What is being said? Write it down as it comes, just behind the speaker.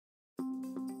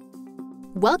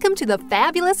Welcome to the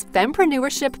fabulous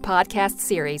Fempreneurship podcast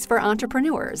series for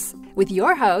entrepreneurs with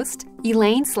your host,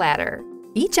 Elaine Slatter.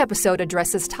 Each episode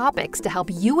addresses topics to help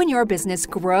you and your business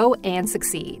grow and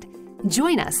succeed.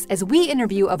 Join us as we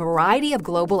interview a variety of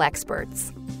global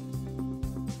experts.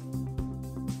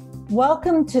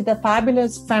 Welcome to the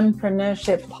fabulous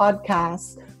Fempreneurship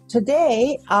podcast.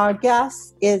 Today, our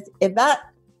guest is Yvette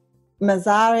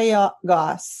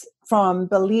Mazariegos from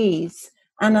Belize.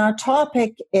 And our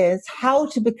topic is how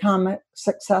to become a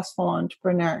successful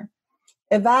entrepreneur.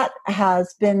 Yvette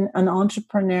has been an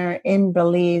entrepreneur in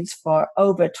Belize for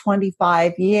over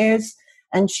 25 years,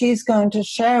 and she's going to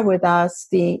share with us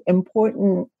the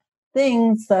important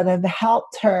things that have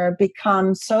helped her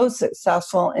become so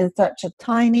successful in such a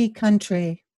tiny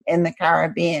country in the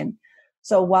Caribbean.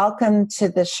 So welcome to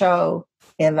the show,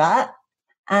 Yvette.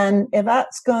 And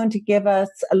Yvette's going to give us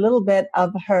a little bit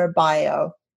of her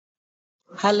bio.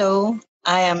 Hello,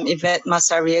 I am Yvette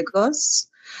Mazariegos,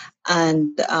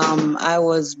 and I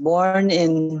was born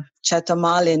in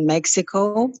Chetumal in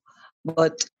Mexico,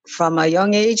 but from a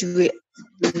young age,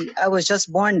 I was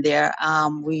just born there.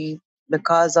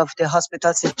 Because of the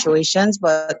hospital situations,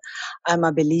 but I'm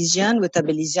a Belizean with a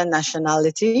Belizean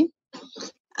nationality,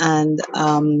 and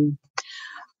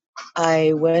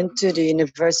I went to the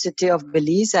University of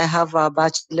Belize. I have a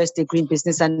bachelor's degree in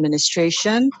business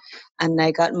administration, and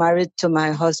I got married to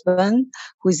my husband,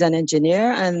 who is an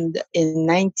engineer. And in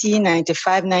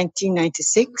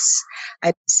 1996,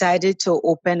 I decided to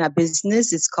open a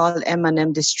business. It's called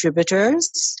M&M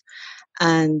Distributors,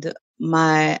 and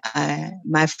my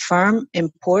firm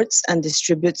imports and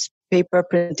distributes paper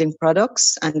printing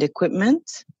products and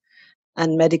equipment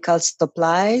and medical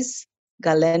supplies,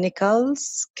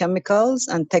 galenicals, chemicals,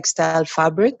 and textile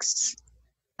fabrics.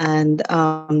 And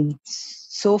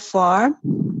so far,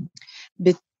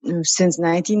 since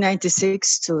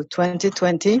 1996 to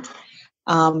 2020,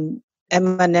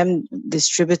 M&M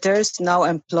Distributors now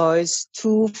employs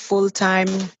 2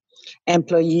 full-time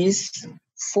employees,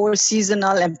 4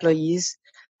 seasonal employees,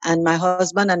 and my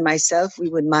husband and myself, we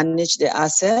would manage the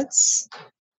assets.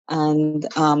 And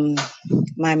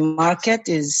my market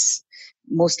is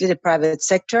mostly the private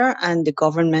sector and the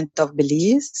government of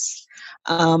Belize.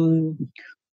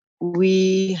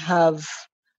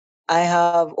 I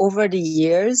have over the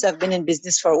years, I've been in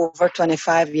business for over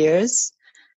 25 years.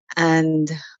 And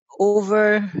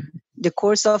over the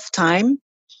course of time,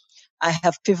 I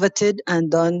have pivoted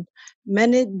and done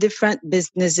many different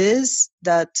businesses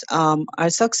that are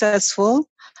successful.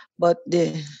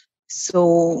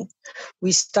 So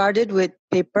we started with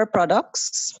paper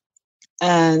products,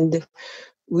 and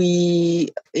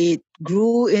it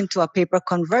grew into a paper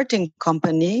converting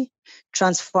company,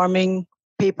 transforming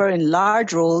paper in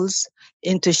large rolls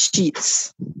into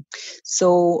sheets.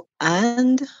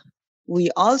 And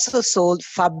we also sold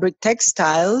fabric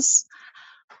textiles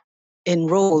in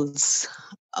rolls,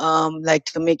 like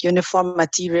to make uniform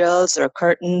materials or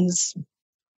curtains.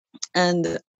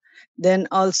 And then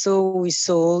also we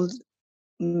sold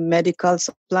medical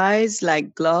supplies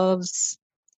like gloves,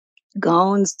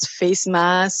 gowns, face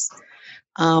masks,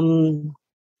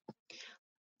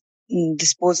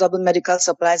 disposable medical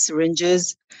supplies,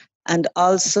 syringes, and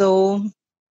also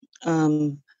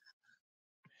some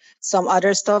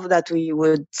other stuff that we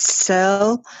would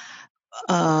sell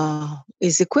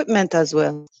is equipment as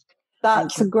well.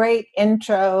 That's a great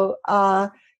intro,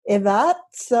 Yvette.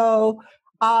 So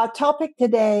our topic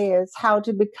today is how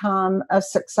to become a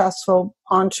successful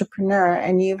entrepreneur,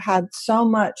 and you've had so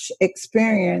much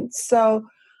experience. So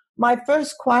my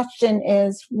first question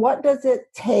is, what does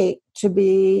it take to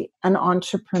be an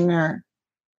entrepreneur?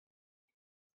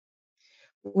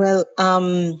 Well,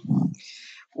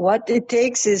 what it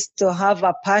takes is to have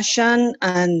a passion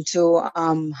and to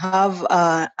have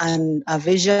a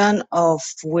vision of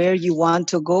where you want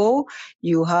to go.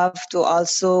 You have to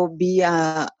also be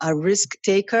a risk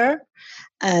taker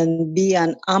and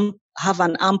have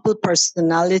an ample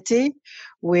personality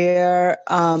where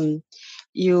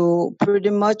you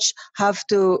pretty much have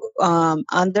to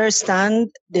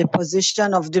understand the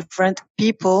position of different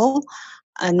people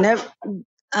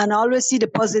and always see the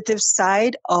positive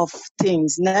side of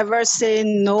things. Never say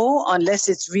no unless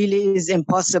it really is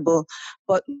impossible.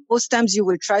 But most times you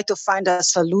will try to find a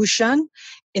solution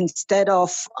instead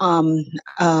of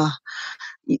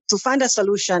to find a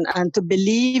solution and to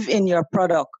believe in your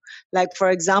product. Like, for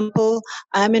example,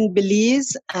 I'm in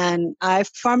Belize and I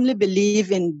firmly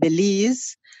believe in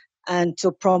Belize and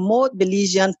to promote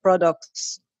Belizean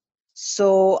products.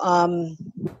 So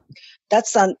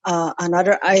that's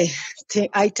another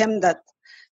item that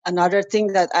another thing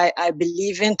that I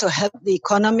believe in to help the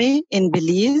economy in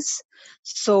Belize.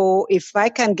 So if I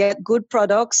can get good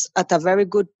products at a very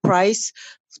good price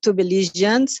to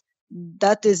Belizeans,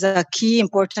 that is a key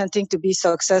important thing to be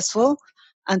successful,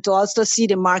 and to also see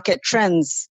the market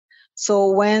trends. So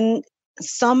when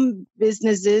some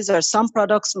businesses or some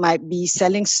products might be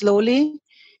selling slowly,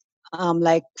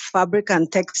 like fabric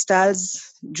and textiles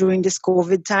during this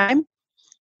COVID time,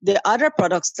 the other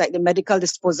products like the medical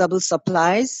disposable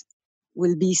supplies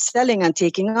will be selling and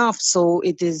taking off. So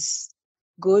it is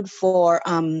good for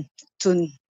to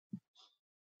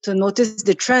to notice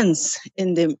the trends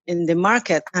in the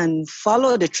market and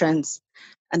follow the trends.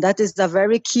 And that is a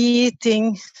very key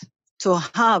thing to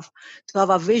have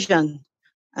a vision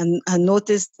and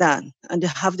notice that, and to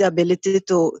have the ability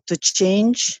to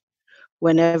change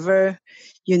whenever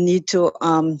you need to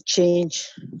change.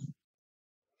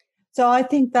 So I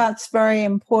think that's very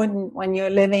important when you're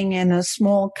living in a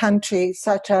small country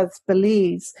such as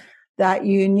Belize, that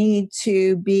you need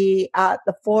to be at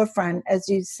the forefront, as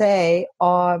you say,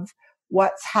 of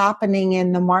what's happening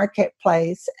in the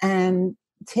marketplace and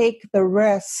take the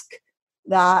risk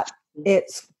that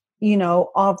it's,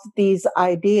 of these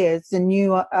ideas, the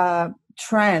new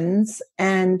trends,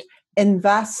 and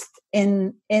invest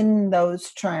in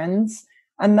those trends.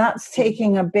 And that's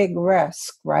taking a big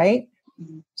risk, right?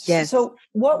 Yes. So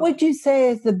what would you say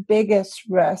is the biggest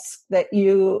risk that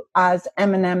you as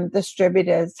M&M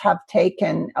Distributors have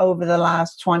taken over the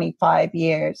last 25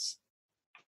 years?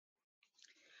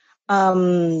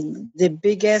 The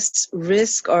biggest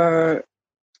risk or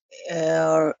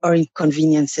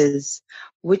inconveniences.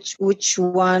 Which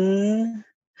one?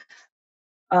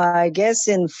 I guess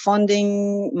in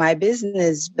funding my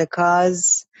business,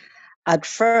 because at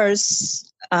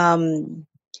first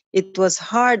it was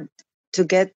hard to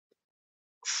get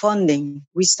funding.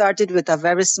 We started with a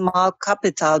very small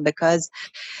capital because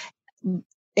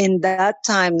in that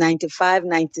time, 95,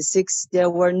 96, there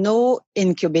were no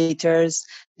incubators,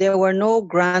 there were no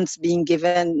grants being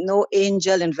given, no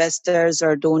angel investors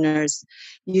or donors.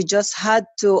 You just had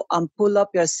to pull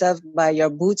up yourself by your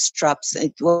bootstraps.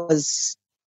 It was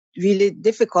really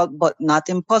difficult, but not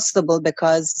impossible,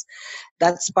 because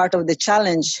that's part of the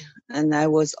challenge. And I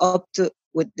was up to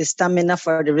with the stamina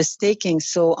for the risk taking.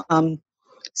 So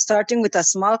starting with a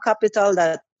small capital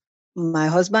that my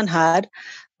husband had,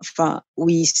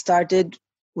 we started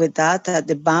with that at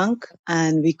the bank,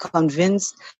 and we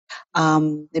convinced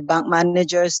the bank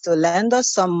managers to lend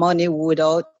us some money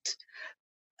without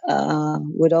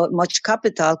much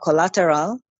capital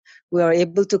collateral. We were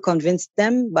able to convince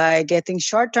them by getting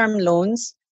short-term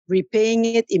loans, repaying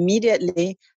it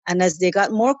immediately. And as they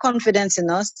got more confidence in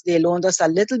us, they loaned us a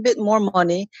little bit more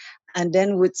money. And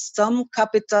then with some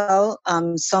capital,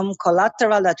 some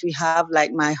collateral that we have,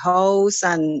 like my house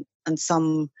and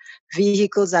some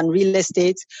vehicles and real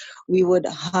estate, we would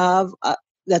have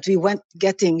that we went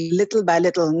getting little by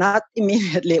little, not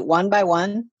immediately, one by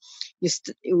one.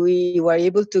 We were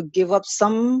able to give up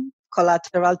some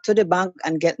collateral to the bank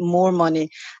and get more money.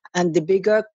 And the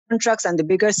bigger contracts and the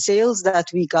bigger sales that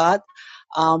we got,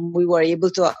 we were able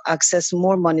to access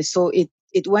more money. So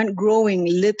it went growing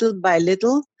little by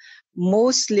little.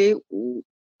 Mostly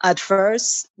at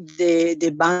first,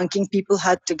 the banking people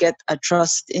had to get a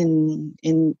trust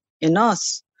in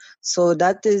us. So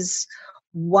that is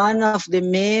one of the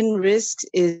main risks,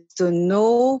 is to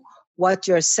know what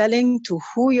you're selling, to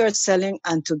who you're selling,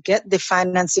 and to get the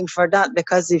financing for that.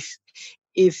 Because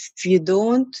if you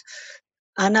don't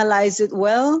analyze it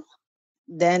well,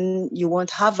 then you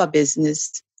won't have a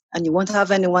business and you won't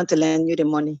have anyone to lend you the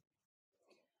money.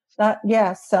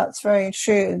 Yes, that's very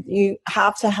true. You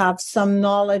have to have some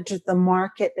knowledge of the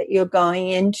market that you're going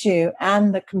into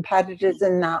and the competitors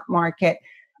in that market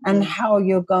and how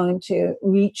you're going to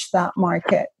reach that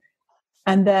market.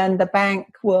 And then the bank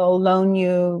will loan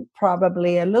you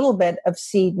probably a little bit of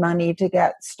seed money to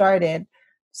get started.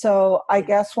 So I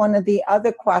guess one of the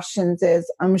other questions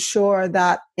is, I'm sure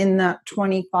that in that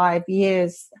 25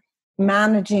 years,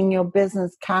 managing your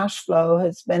business cash flow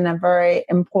has been a very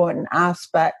important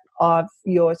aspect of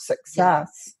your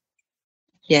success.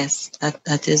 Yes,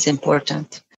 that is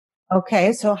important.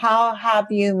 Okay, so how have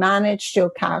you managed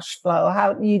your cash flow?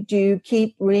 How do you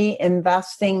keep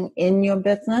reinvesting in your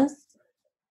business?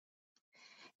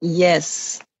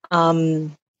 Yes.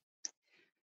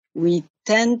 We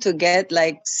tend to get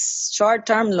like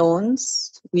short-term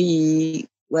loans.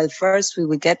 First we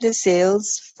would get the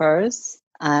sales first.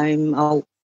 I'm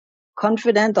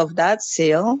confident of that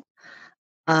sale.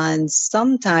 And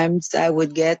sometimes I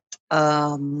would get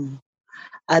a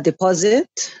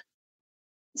deposit,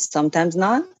 sometimes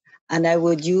not. And I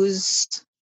would use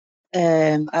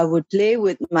I would play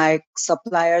with my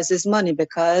suppliers' money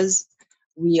because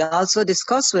we also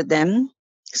discuss with them.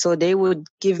 So they would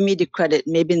give me the credit,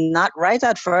 maybe not right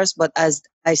at first, but as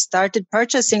I started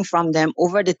purchasing from them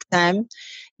over the time,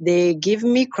 they give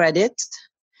me credit.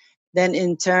 Then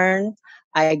in turn,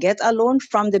 I get a loan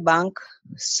from the bank.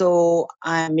 So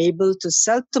I'm able to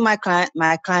sell to my client.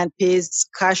 My client pays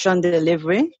cash on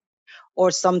delivery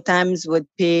or sometimes would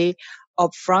pay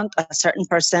upfront a certain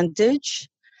percentage.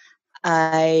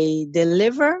 I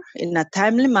deliver in a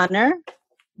timely manner.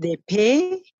 They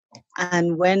pay,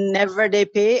 and whenever they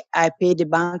pay, I pay the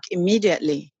bank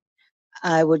immediately.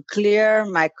 I would clear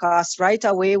my costs right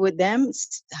away with them,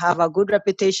 have a good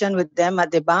reputation with them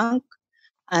at the bank,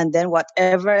 and then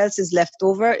whatever else is left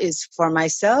over is for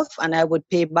myself, and I would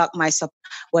pay back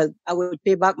I would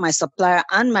pay back my supplier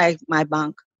and my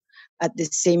bank at the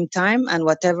same time, and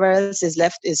whatever else is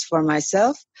left is for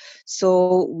myself.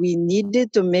 So we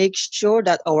needed to make sure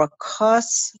that our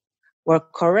costs were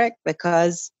correct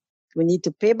because we need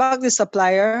to pay back the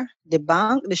supplier, the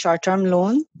bank, the short-term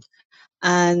loan,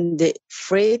 and the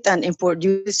freight and import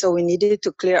duties. So we needed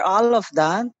to clear all of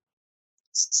that.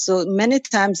 So many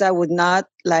times I would not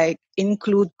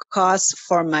include costs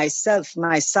for myself,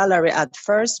 my salary at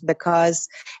first, because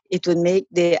it would make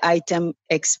the item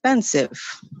expensive.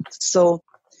 So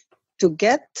to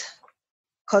get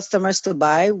customers to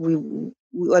buy,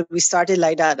 we started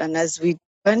like that. And as we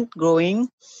went growing,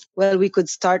 well, we could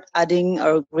start adding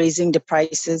or raising the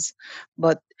prices.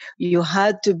 But you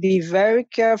had to be very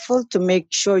careful to make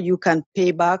sure you can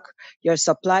pay back your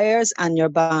suppliers and your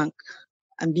bank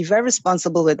and be very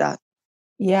responsible with that.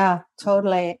 Yeah,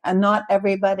 totally. And not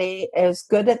everybody is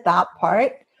good at that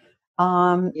part.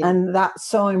 And that's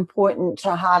so important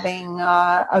to having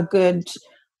a good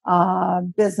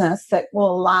business that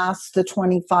will last the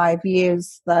 25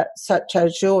 years such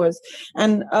as yours.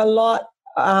 And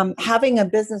having a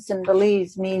business in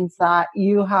Belize means that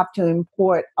you have to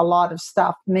import a lot of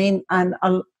stuff,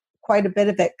 quite a bit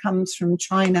of it comes from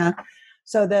China.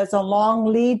 So there's a long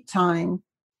lead time.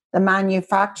 The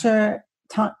manufacturing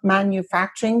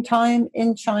time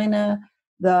in China,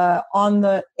 the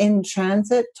in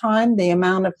transit time, the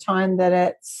amount of time that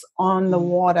it's on the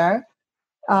water,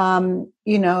 before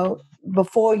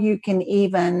you can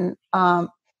even, the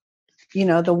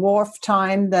wharf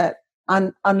time, that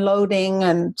unloading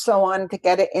and so on to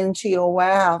get it into your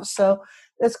warehouse. So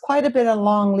there's quite a bit of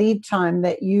long lead time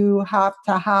that you have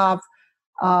to have,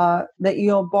 that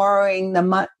you're borrowing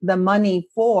the money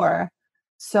for.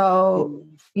 So,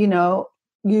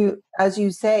 as you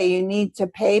say, you need to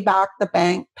pay back the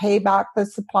bank, pay back the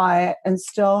supplier, and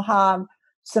still have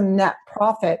some net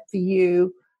profit for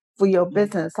your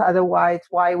business. Otherwise,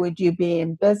 why would you be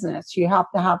in business? You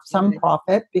have to have some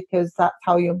profit because that's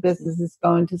how your business is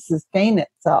going to sustain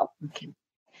itself. Okay.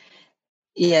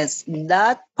 Yes,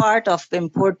 that part of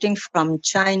importing from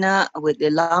China with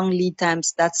the long lead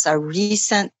times, that's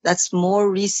more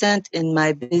recent in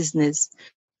my business.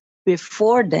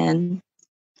 Before then,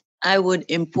 I would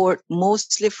import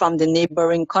mostly from the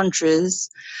neighboring countries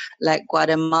like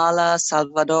Guatemala,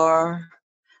 Salvador,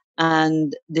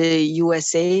 and the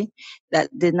USA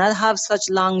that did not have such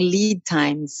long lead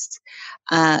times.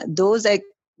 Those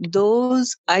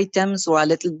items were a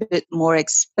little bit more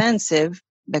expensive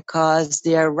because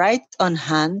they are right on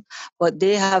hand, but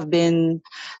they have been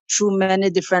through many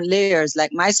different layers.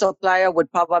 Like my supplier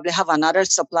would probably have another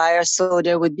supplier, so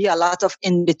there would be a lot of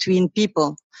in-between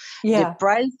people. Yeah. The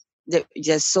price,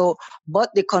 but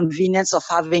the convenience of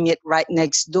having it right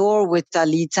next door with a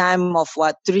lead time of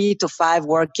 3 to 5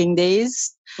 working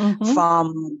days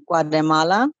from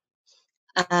Guatemala.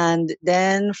 And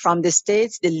then from the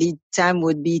States, the lead time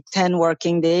would be 10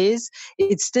 working days.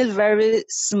 It's still very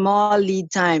small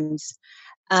lead times.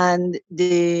 And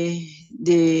the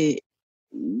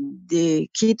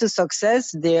key to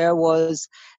success there was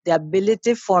the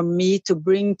ability for me to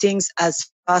bring things as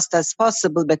fast as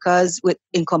possible, because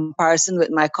in comparison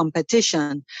with my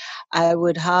competition, I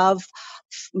would have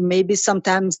maybe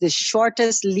sometimes the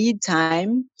shortest lead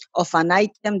time of an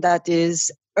item that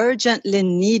is urgently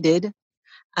needed,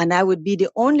 and I would be the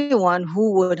only one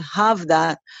who would have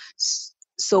that.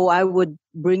 So I would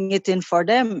bring it in for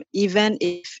them, even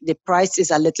if the price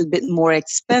is a little bit more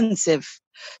expensive.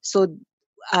 So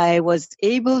I was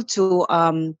able to,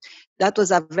 that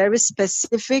was a very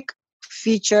specific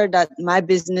feature that my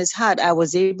business had. I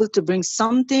was able to bring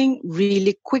something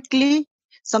really quickly,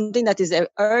 something that is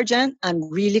urgent and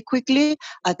really quickly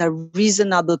at a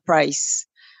reasonable price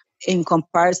in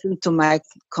comparison to my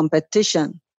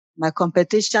competition. My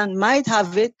competition might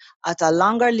have it at a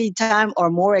longer lead time or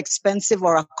more expensive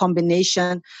or a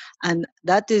combination. And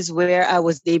that is where I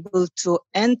was able to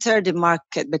enter the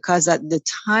market, because at the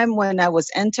time when I was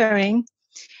entering,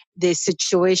 the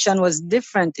situation was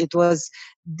different. It was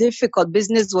difficult.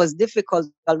 Business was difficult.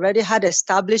 I already had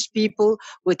established people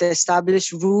with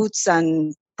established roots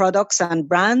and products and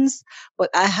brands, but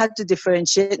I had to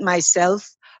differentiate myself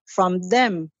from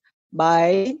them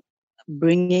by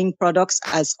bringing products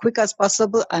as quick as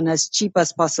possible and as cheap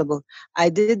as possible. I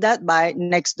did that by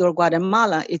next door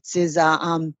Guatemala. It is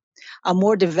a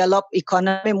more developed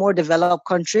economy, more developed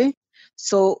country.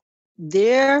 So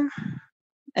there,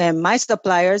 my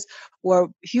suppliers were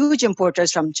huge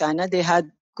importers from China. They had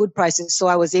good prices, so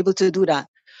I was able to do that.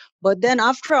 But then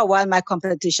after a while, my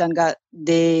competition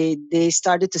they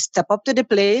started to step up to the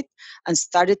plate and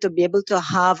started to be able to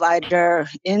have either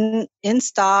in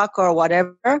stock or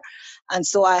whatever. And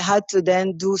so I had to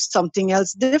then do something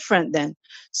else different then.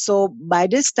 So by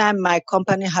this time, my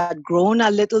company had grown a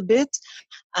little bit,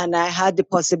 and I had the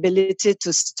possibility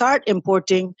to start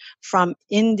importing from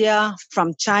India,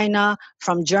 from China,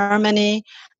 from Germany,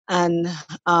 and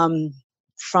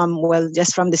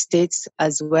just from the States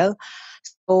as well.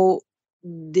 So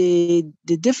the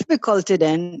difficulty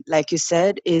then, like you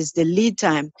said, is the lead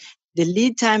time. The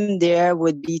lead time there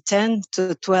would be 10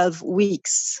 to 12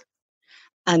 weeks.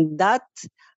 And that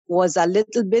was a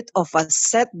little bit of a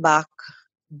setback,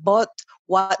 but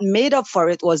what made up for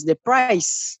it was the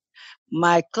price.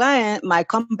 My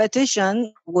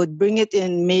competition would bring it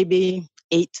in maybe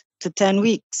 8 to 10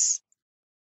 weeks,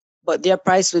 but their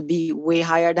price would be way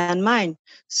higher than mine.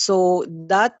 So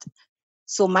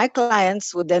my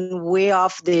clients would then weigh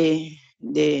off the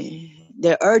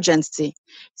urgency.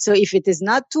 So if it is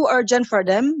not too urgent for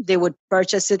them, they would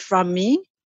purchase it from me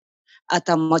at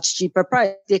a much cheaper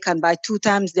price. They can buy 2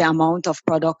 times the amount of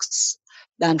products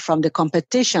than from the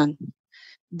competition.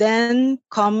 Then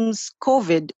comes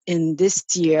COVID in this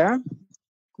year,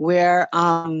 where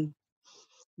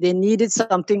they needed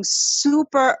something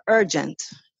super urgent.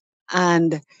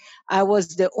 And I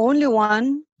was the only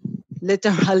one,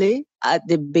 literally, at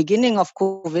the beginning of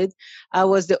COVID, I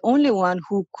was the only one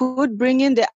who could bring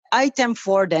in the item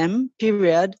for them,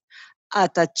 period,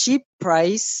 at a cheap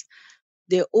price.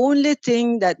 The only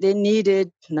thing that they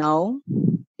needed now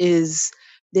is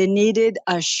they needed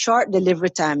a short delivery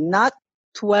time, not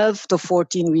 12 to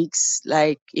 14 weeks,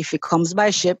 like if it comes by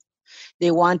ship.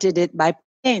 They wanted it by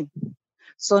plane.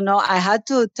 So now I had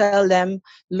to tell them,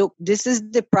 look, this is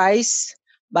the price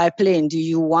by plane. Do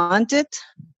you want it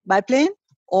by plane,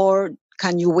 or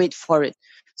can you wait for it?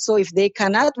 So if they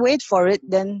cannot wait for it,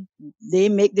 then they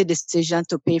make the decision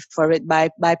to pay for it by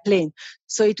plane.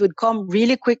 So it would come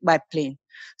really quick by plane.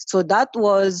 So that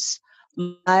was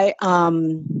my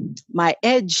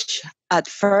edge at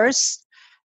first,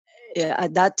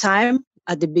 at that time,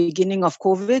 at the beginning of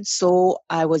COVID. So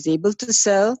I was able to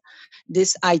sell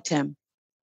this item,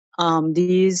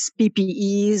 these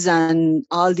PPEs and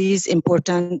all these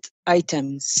important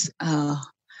items,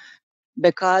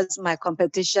 because my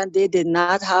competition, they did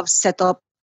not have set up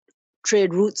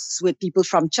trade routes with people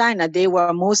from China. They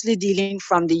were mostly dealing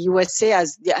from the USA,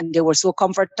 and they were so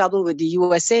comfortable with the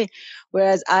USA,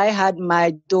 whereas I had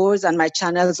my doors and my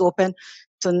channels open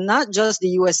to not just the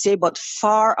USA, but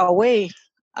far away.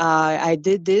 I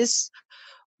did this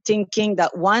thinking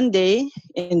that one day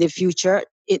in the future,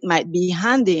 it might be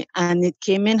handy, and it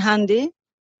came in handy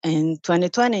in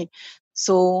 2020.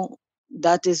 So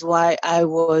that is why I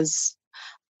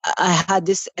had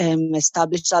this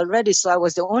established already. So I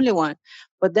was the only one.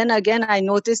 But then again, I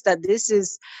noticed that this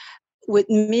is, with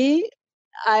me,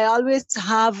 I always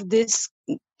have this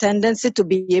tendency to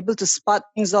be able to spot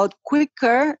things out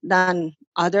quicker than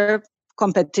other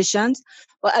competitions.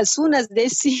 But as soon as they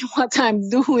see what I'm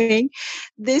doing,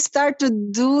 they start to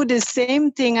do the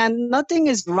same thing, and nothing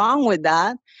is wrong with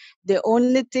that. The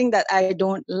only thing that I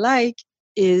don't like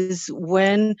is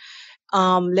when,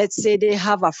 let's say they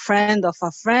have a friend of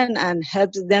a friend and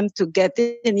helps them to get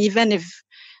in, even if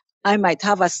I might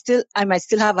still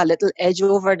have a little edge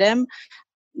over them.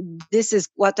 This is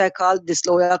what I call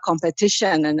disloyal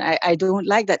competition. And I don't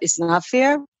like that. It's not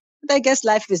fair. But I guess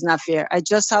life is not fair. I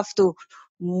just have to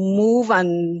move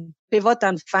and pivot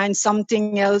and find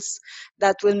something else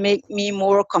that will make me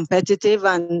more competitive,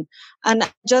 and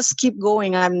just keep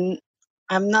going. I'm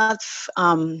not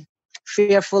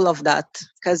fearful of that,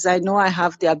 because I know I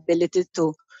have the ability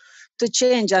to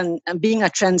change, and being a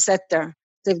trendsetter.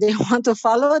 So if they want to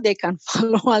follow, they can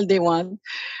follow all they want.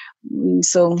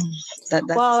 So Well,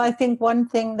 that's I think one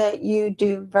thing that you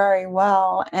do very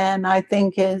well, and I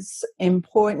think is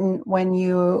important when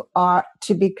you are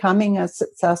to becoming a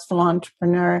successful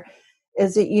entrepreneur,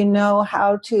 is that you know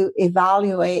how to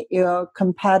evaluate your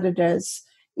competitors,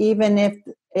 even if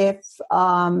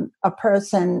a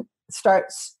person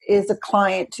is a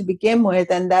client to begin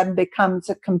with and then becomes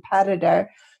a competitor.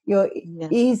 yeah.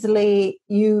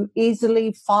 You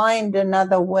easily find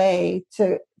another way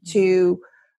to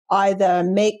either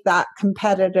make that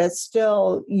competitor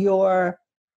still your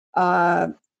uh,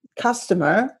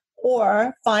 customer,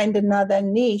 or find another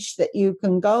niche that you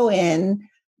can go in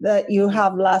that you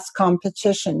have less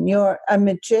competition. You're a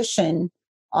magician,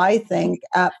 I think,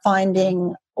 at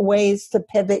finding ways to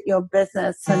pivot your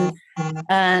business,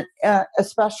 and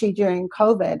especially during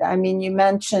COVID. I mean, you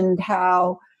mentioned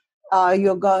how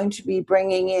you're going to be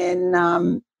bringing in,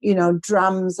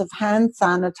 drums of hand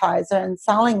sanitizer and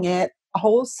selling it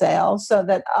wholesale so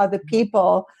that other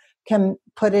people can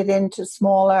put it into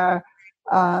smaller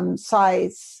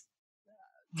size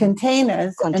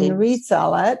containers and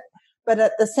resell it. But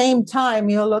at the same time,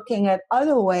 you're looking at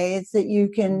other ways that you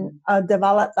can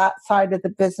develop that side of the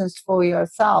business for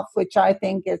yourself, which I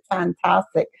think is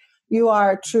fantastic. You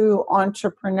are a true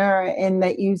entrepreneur in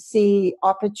that you see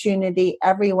opportunity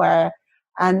everywhere.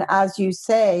 And as you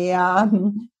say,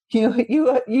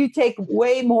 you take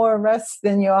way more risks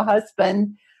than your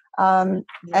husband. And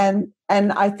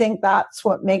I think that's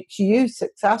what makes you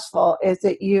successful, is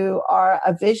that you are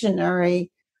a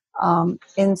visionary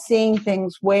in seeing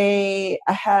things way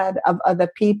ahead of other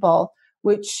people,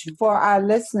 which for our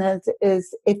listeners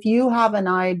is, if you have an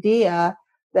idea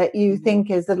that you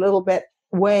think is a little bit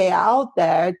way out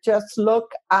there, just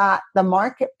look at the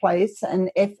marketplace, and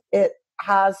if it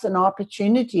has an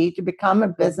opportunity to become a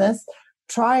business,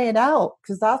 try it out,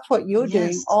 because that's what you're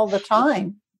doing all the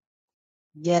time.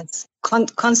 Yes,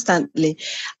 constantly.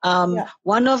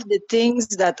 One of the things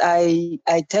that I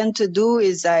tend to do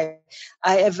is I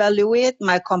evaluate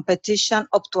my competition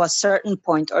up to a certain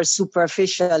point, or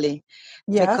superficially,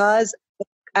 because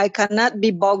I cannot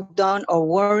be bogged down or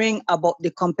worrying about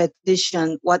the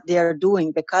competition, what they are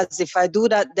doing, because if I do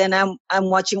that, then I'm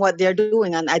watching what they're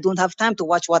doing and I don't have time to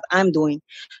watch what I'm doing.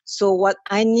 So what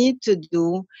I need to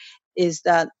do is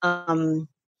that,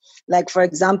 like for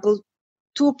example,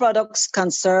 two products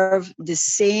can serve the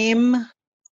same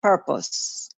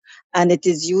purpose and it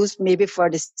is used maybe for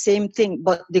the same thing,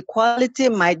 but the quality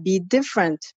might be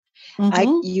different.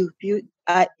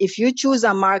 If you choose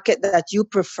a market that you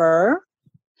prefer,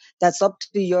 that's up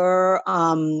to your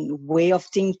way of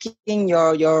thinking,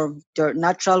 your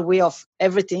natural way of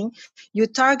everything. You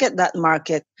target that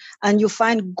market and you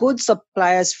find good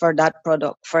suppliers for that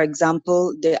product. For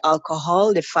example, the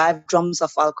alcohol, the 5 drums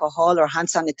of alcohol or hand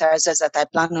sanitizers that I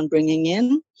plan on bringing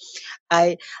in,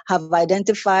 I have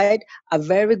identified a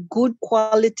very good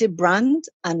quality brand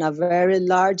and a very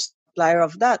large supplier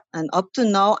of that. And up to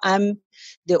now, I'm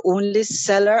the only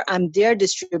seller, I'm their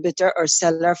distributor or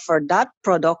seller for that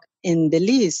product in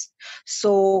Belize.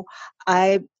 So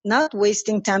I'm not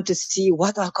wasting time to see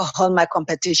what alcohol my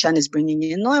competition is bringing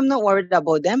in. No, I'm not worried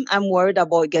about them. I'm worried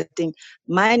about getting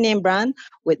my name brand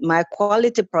with my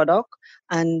quality product.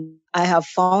 And I have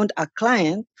found a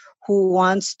client who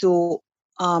wants to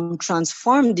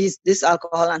transform this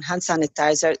alcohol and hand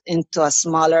sanitizer into a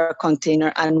smaller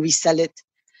container and resell it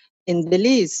in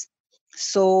Belize.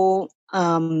 So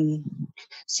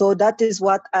so that is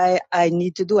what I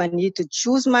need to do. I need to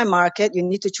choose my market. You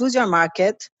need to choose your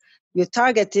market. You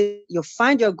target it. You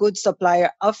find your good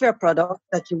supplier of your product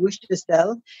that you wish to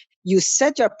sell. You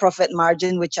set your profit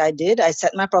margin, which I did. I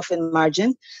set my profit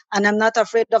margin, and I'm not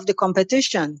afraid of the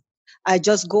competition. I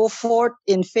just go forth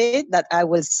in faith that I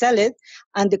will sell it.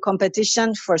 And the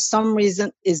competition, for some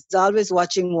reason, is always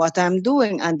watching what I'm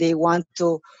doing and they want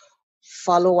to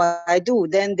follow what I do.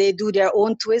 Then they do their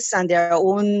own twists and their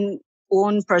own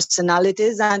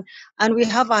personalities. And we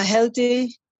have a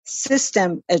healthy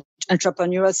system, an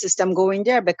entrepreneurial system going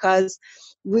there, because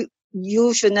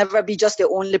you should never be just the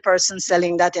only person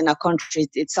selling that in a country.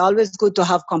 It's always good to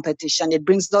have competition. It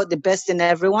brings out the best in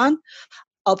everyone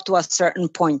up to a certain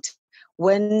point.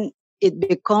 When it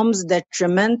becomes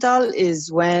detrimental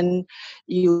is when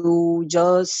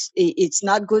it's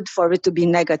not good for it to be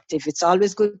negative. It's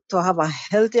always good to have a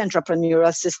healthy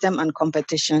entrepreneurial system and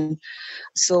competition.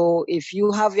 So if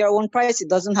you have your own price, it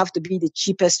doesn't have to be the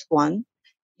cheapest one.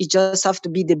 It just have to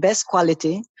be the best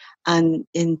quality and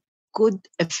in good,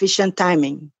 efficient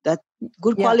timing. That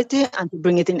good quality and to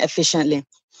bring it in efficiently.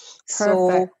 Perfect.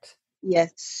 So,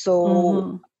 yes.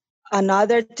 So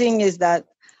another thing is that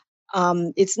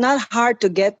it's not hard to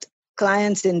get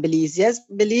clients in Belize. Yes,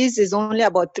 Belize is only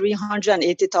about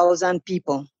 380,000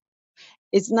 people.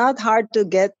 It's not hard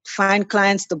to find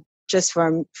clients to purchase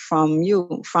from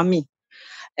me.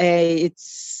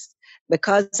 It's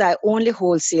because I only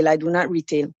wholesale, I do not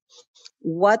retail.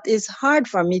 What is hard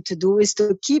for me to do is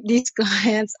to keep these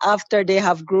clients after they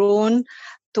have grown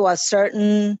to a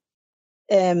certain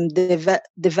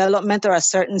development or a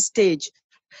certain stage.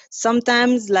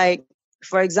 Sometimes, like,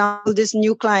 for example, this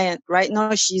new client, right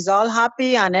now, she's all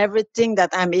happy and everything that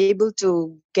I'm able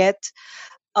to get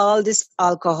all this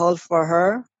alcohol for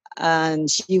her,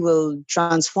 and she will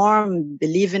transform,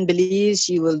 believe in Belize,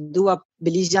 she will do a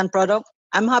Belizean product.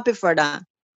 I'm happy for that.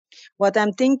 What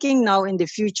I'm thinking now in the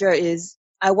future is,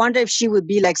 I wonder if she would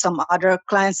be like some other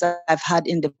clients that I've had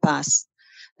in the past.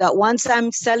 That once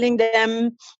I'm selling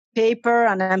them paper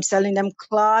and I'm selling them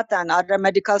cloth and other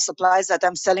medical supplies that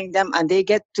I'm selling them, and they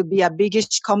get to be a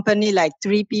biggish company, like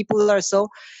 3 people or so,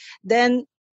 then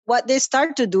what they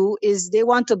start to do is they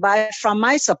want to buy from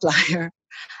my supplier.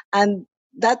 And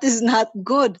that is not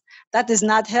good. That is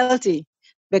not healthy,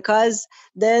 because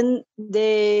then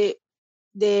they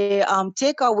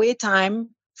take away time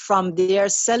from their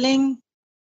selling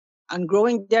and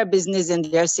growing their business and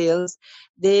their sales.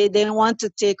 They then want to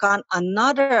take on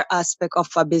another aspect of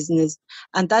a business,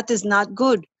 and that is not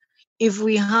good. If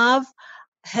we have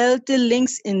healthy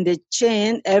links in the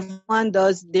chain, everyone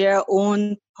does their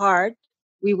own part,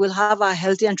 we will have a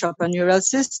healthy entrepreneurial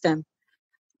system.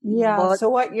 Yeah, so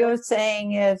what you're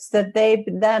saying is that they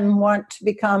then want to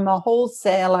become a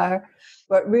wholesaler,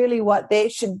 but really what they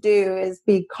should do is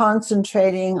be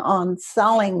concentrating on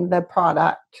selling the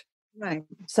product. Right.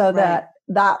 So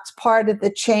that's part of the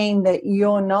chain that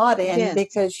you're not in,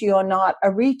 because you're not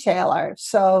a retailer.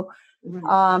 So,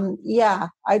 yeah,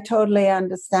 I totally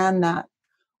understand that.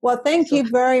 Well, thank you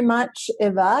very much,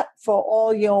 Yvette, for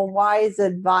all your wise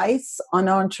advice on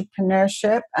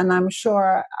entrepreneurship. And I'm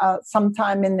sure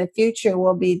sometime in the future,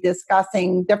 we'll be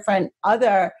discussing different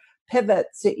other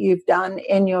pivots that you've done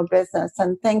in your business.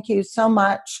 And thank you so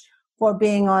much for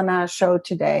being on our show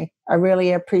today. I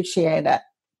really appreciate it.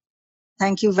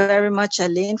 Thank you very much,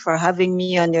 Aline, for having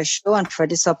me on your show and for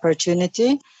this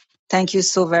opportunity. Thank you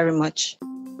so very much.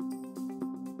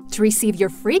 To receive your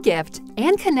free gift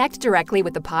and connect directly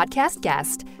with the podcast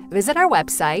guest, visit our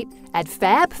website at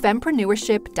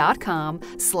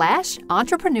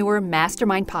fabfempreneurship.com/entrepreneur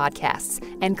mastermind podcasts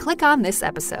and click on this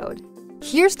episode.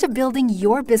 Here's to building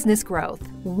your business growth,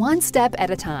 one step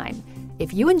at a time.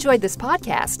 If you enjoyed this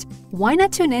podcast, why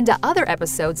not tune in to other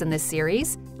episodes in this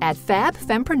series at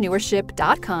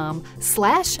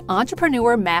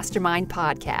fabfempreneurship.com/entrepreneur mastermind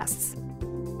podcasts.